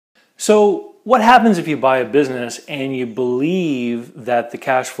So what happens if you buy a business and you believe that the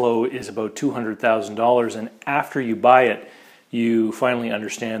cash flow is about $200,000, and after you buy it, you finally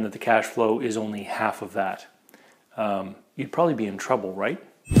understand that the cash flow is only half of that? You'd probably be in trouble, right?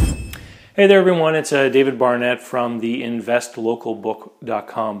 Hey there everyone, it's David Barnett from the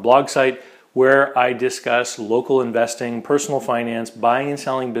investlocalbook.com blog site, where I discuss local investing, personal finance, buying and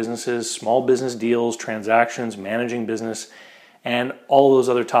selling businesses, small business deals, transactions, managing business, and all those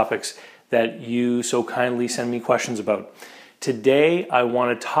other topics that you so kindly send me questions about. Today, I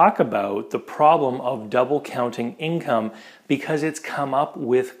want to talk about the problem of double counting income because it's come up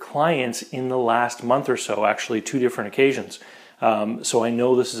with clients in the last month or so, actually 2 different occasions. So I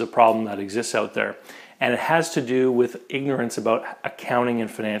know this is a problem that exists out there. And it has to do with ignorance about accounting and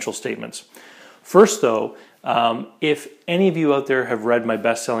financial statements. First though, if any of you out there have read my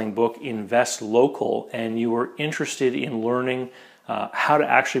best-selling book, Invest Local, and you are interested in learning how to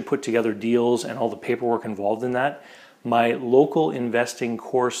actually put together deals and all the paperwork involved in that, my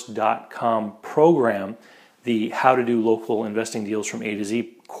localinvestingcourse.com program, the How to Do Local Investing Deals from A to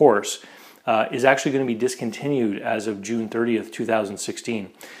Z course, is actually going to be discontinued as of June 30th, 2016.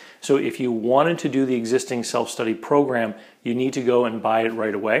 So if you wanted to do the existing self-study program, you need to go and buy it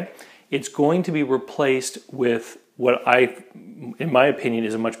right away. It's going to be replaced with what in my opinion,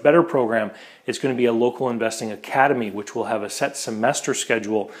 is a much better program. It's going to be a local investing academy, which will have a set semester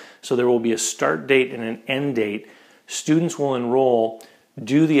schedule. So there will be a start date and an end date. Students will enroll,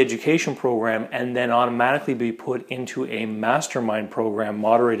 do the education program, and then automatically be put into a mastermind program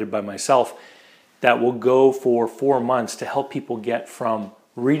moderated by myself that will go for 4 months to help people get from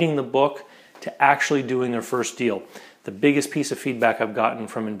reading the book to actually doing their first deal. The biggest piece of feedback I've gotten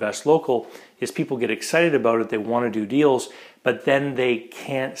from Invest Local is people get excited about it, they want to do deals, but then they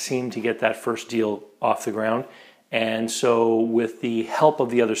can't seem to get that first deal off the ground. And so with the help of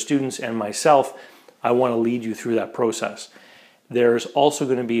the other students and myself, I want to lead you through that process. There's also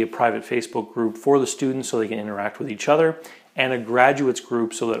going to be a private Facebook group for the students so they can interact with each other, and a graduates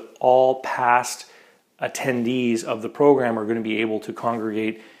group so that all past attendees of the program are going to be able to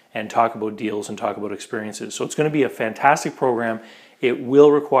congregate and talk about deals and talk about experiences. So it's going to be a fantastic program. It will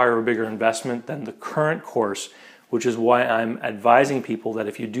require a bigger investment than the current course, which is why I'm advising people that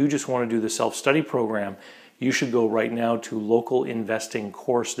if you do just want to do the self-study program, you should go right now to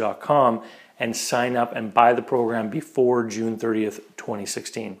localinvestingcourse.com and sign up and buy the program before June 30th,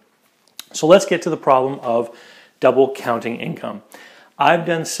 2016. So let's get to the problem of double counting income. I've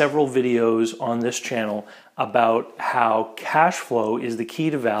done several videos on this channel about how cash flow is the key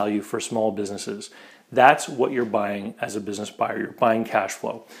to value for small businesses. That's what you're buying as a business buyer. You're buying cash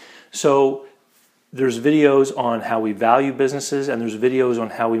flow. So there's videos on how we value businesses, and there's videos on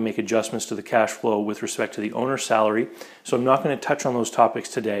how we make adjustments to the cash flow with respect to the owner's salary. So I'm not going to touch on those topics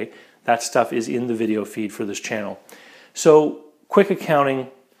today. That stuff is in the video feed for this channel. So quick accounting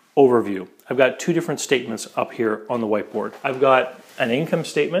overview. I've got 2 different statements up here on the whiteboard. I've got an income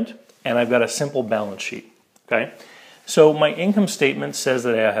statement and I've got a simple balance sheet. Okay, so my income statement says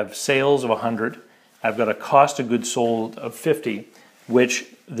that I have sales of 100. I've got a cost of goods sold of 50, which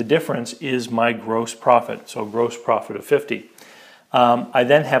the difference is my gross profit. So gross profit of 50. I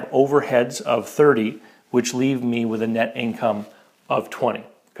then have overheads of 30, which leave me with a net income of 20.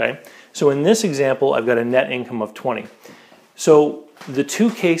 Okay, so in this example, I've got a net income of 20. So the 2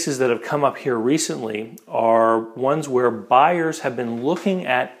 cases that have come up here recently are ones where buyers have been looking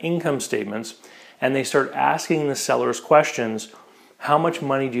at income statements and they start asking the sellers questions. How much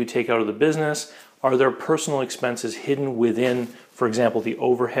money do you take out of the business? Are there personal expenses hidden within, for example, the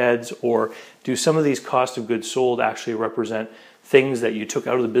overheads? Or do some of these cost of goods sold actually represent things that you took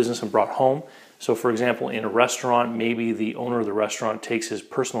out of the business and brought home? So for example, in a restaurant, maybe the owner of the restaurant takes his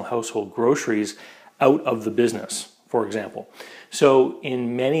personal household groceries out of the business, for example. So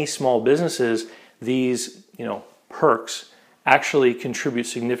in many small businesses, these perks actually contribute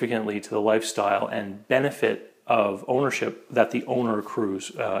significantly to the lifestyle and benefit of ownership that the owner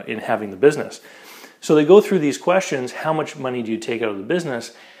accrues in having the business. So they go through these questions: how much money do you take out of the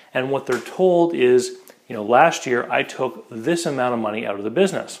business? And what they're told is, last year I took this amount of money out of the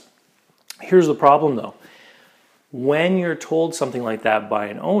business. Here's the problem though. When you're told something like that by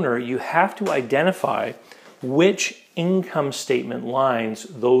an owner, you have to identify which income statement lines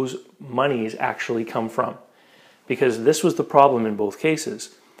those monies actually come from. Because this was the problem in both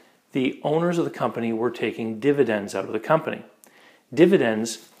cases. The owners of the company were taking dividends out of the company.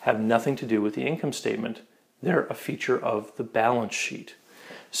 Dividends have nothing to do with the income statement. They're a feature of the balance sheet.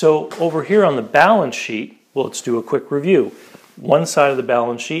 So over here on the balance sheet, well, let's do a quick review. One side of the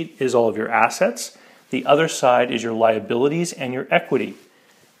balance sheet is all of your assets. The other side is your liabilities and your equity.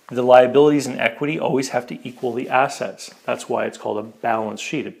 The liabilities and equity always have to equal the assets. That's why it's called a balance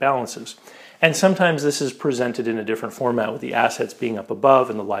sheet. It balances. And sometimes this is presented in a different format with the assets being up above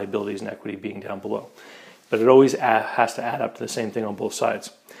and the liabilities and equity being down below. But it always has to add up to the same thing on both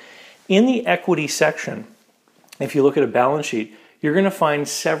sides. In the equity section, if you look at a balance sheet, you're going to find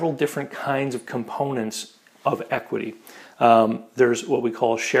several different kinds of components of equity. There's what we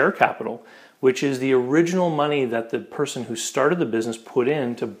call share capital, which is the original money that the person who started the business put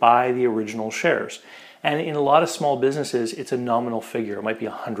in to buy the original shares. And in a lot of small businesses, it's a nominal figure. It might be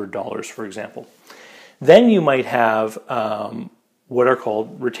 $100, for example. Then you might have what are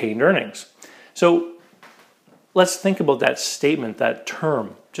called retained earnings. So let's think about that statement, that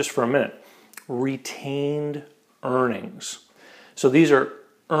term, just for a minute. Retained earnings. So these are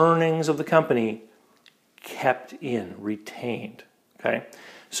earnings of the company kept in, retained, okay?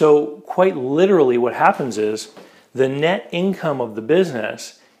 So quite literally what happens is the net income of the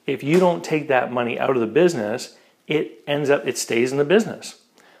business, if you don't take that money out of the business, it stays in the business.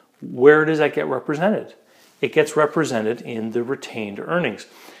 Where does that get represented? It gets represented in the retained earnings.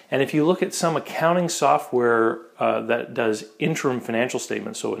 And if you look at some accounting software that does interim financial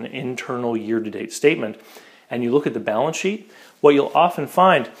statements, so an internal year-to-date statement, and you look at the balance sheet, what you'll often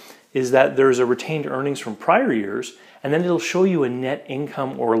find is that there's a retained earnings from prior years, and then it'll show you a net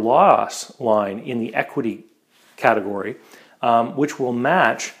income or loss line in the equity category, which will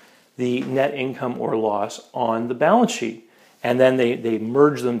match the net income or loss on the balance sheet. And then they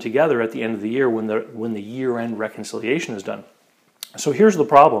merge them together at the end of the year when the year-end reconciliation is done. So here's the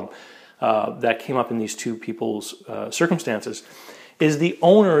problem that came up in these two people's circumstances, is the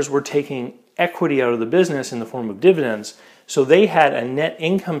owners were taking equity out of the business in the form of dividends. So they had a net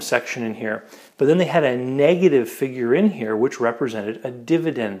income section in here, but then they had a negative figure in here which represented a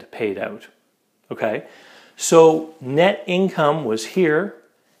dividend paid out. Okay? So net income was here,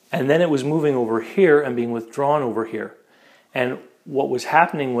 and then it was moving over here and being withdrawn over here. And what was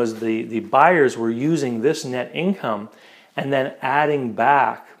happening was the buyers were using this net income and then adding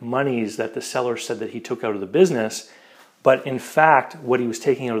back monies that the seller said that he took out of the business. But in fact, what he was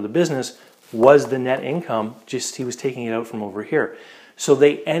taking out of the business was the net income, just he was taking it out from over here. So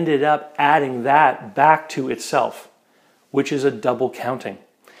they ended up adding that back to itself, which is a double counting.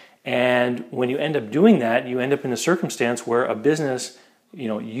 And when you end up doing that, you end up in a circumstance where a business,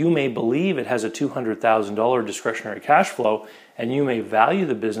 you may believe it has a $200,000 discretionary cash flow, and you may value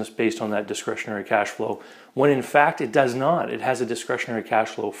the business based on that discretionary cash flow, when in fact it does not. It has a discretionary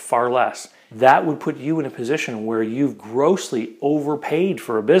cash flow far less. That would put you in a position where you've grossly overpaid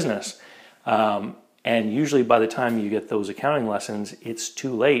for a business. And usually by the time you get those accounting lessons, it's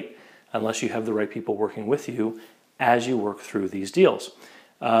too late unless you have the right people working with you as you work through these deals.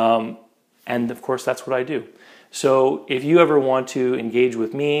 And of course, that's what I do. So if you ever want to engage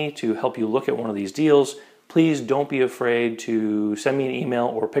with me to help you look at one of these deals, please don't be afraid to send me an email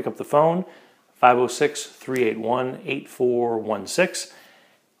or pick up the phone, 506-381-8416.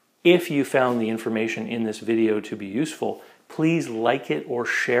 If you found the information in this video to be useful, please like it or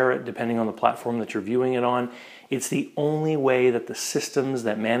share it depending on the platform that you're viewing it on. It's the only way that the systems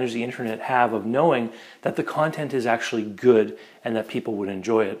that manage the internet have of knowing that the content is actually good and that people would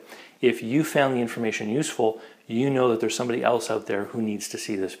enjoy it. If you found the information useful, you know that there's somebody else out there who needs to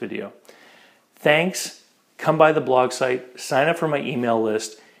see this video. Thanks. Come by the blog site, sign up for my email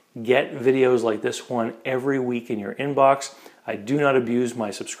list, get videos like this one every week in your inbox. I do not abuse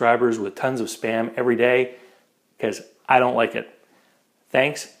my subscribers with tons of spam every day because I don't like it.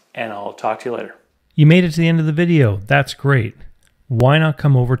 Thanks, and I'll talk to you later. You made it to the end of the video. That's great. Why not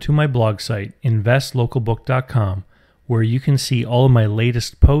come over to my blog site, investlocalbook.com, where you can see all of my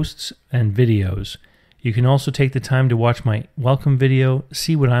latest posts and videos. You can also take the time to watch my welcome video,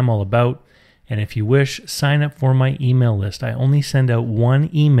 see what I'm all about, and if you wish, sign up for my email list. I only send out one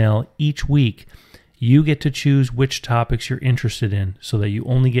email each week. You get to choose which topics you're interested in so that you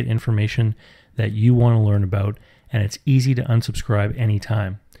only get information that you want to learn about, and it's easy to unsubscribe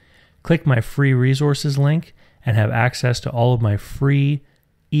anytime. Click my free resources link and have access to all of my free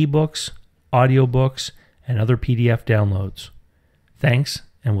ebooks, audiobooks, and other PDF downloads. Thanks,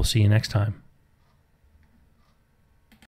 and we'll see you next time.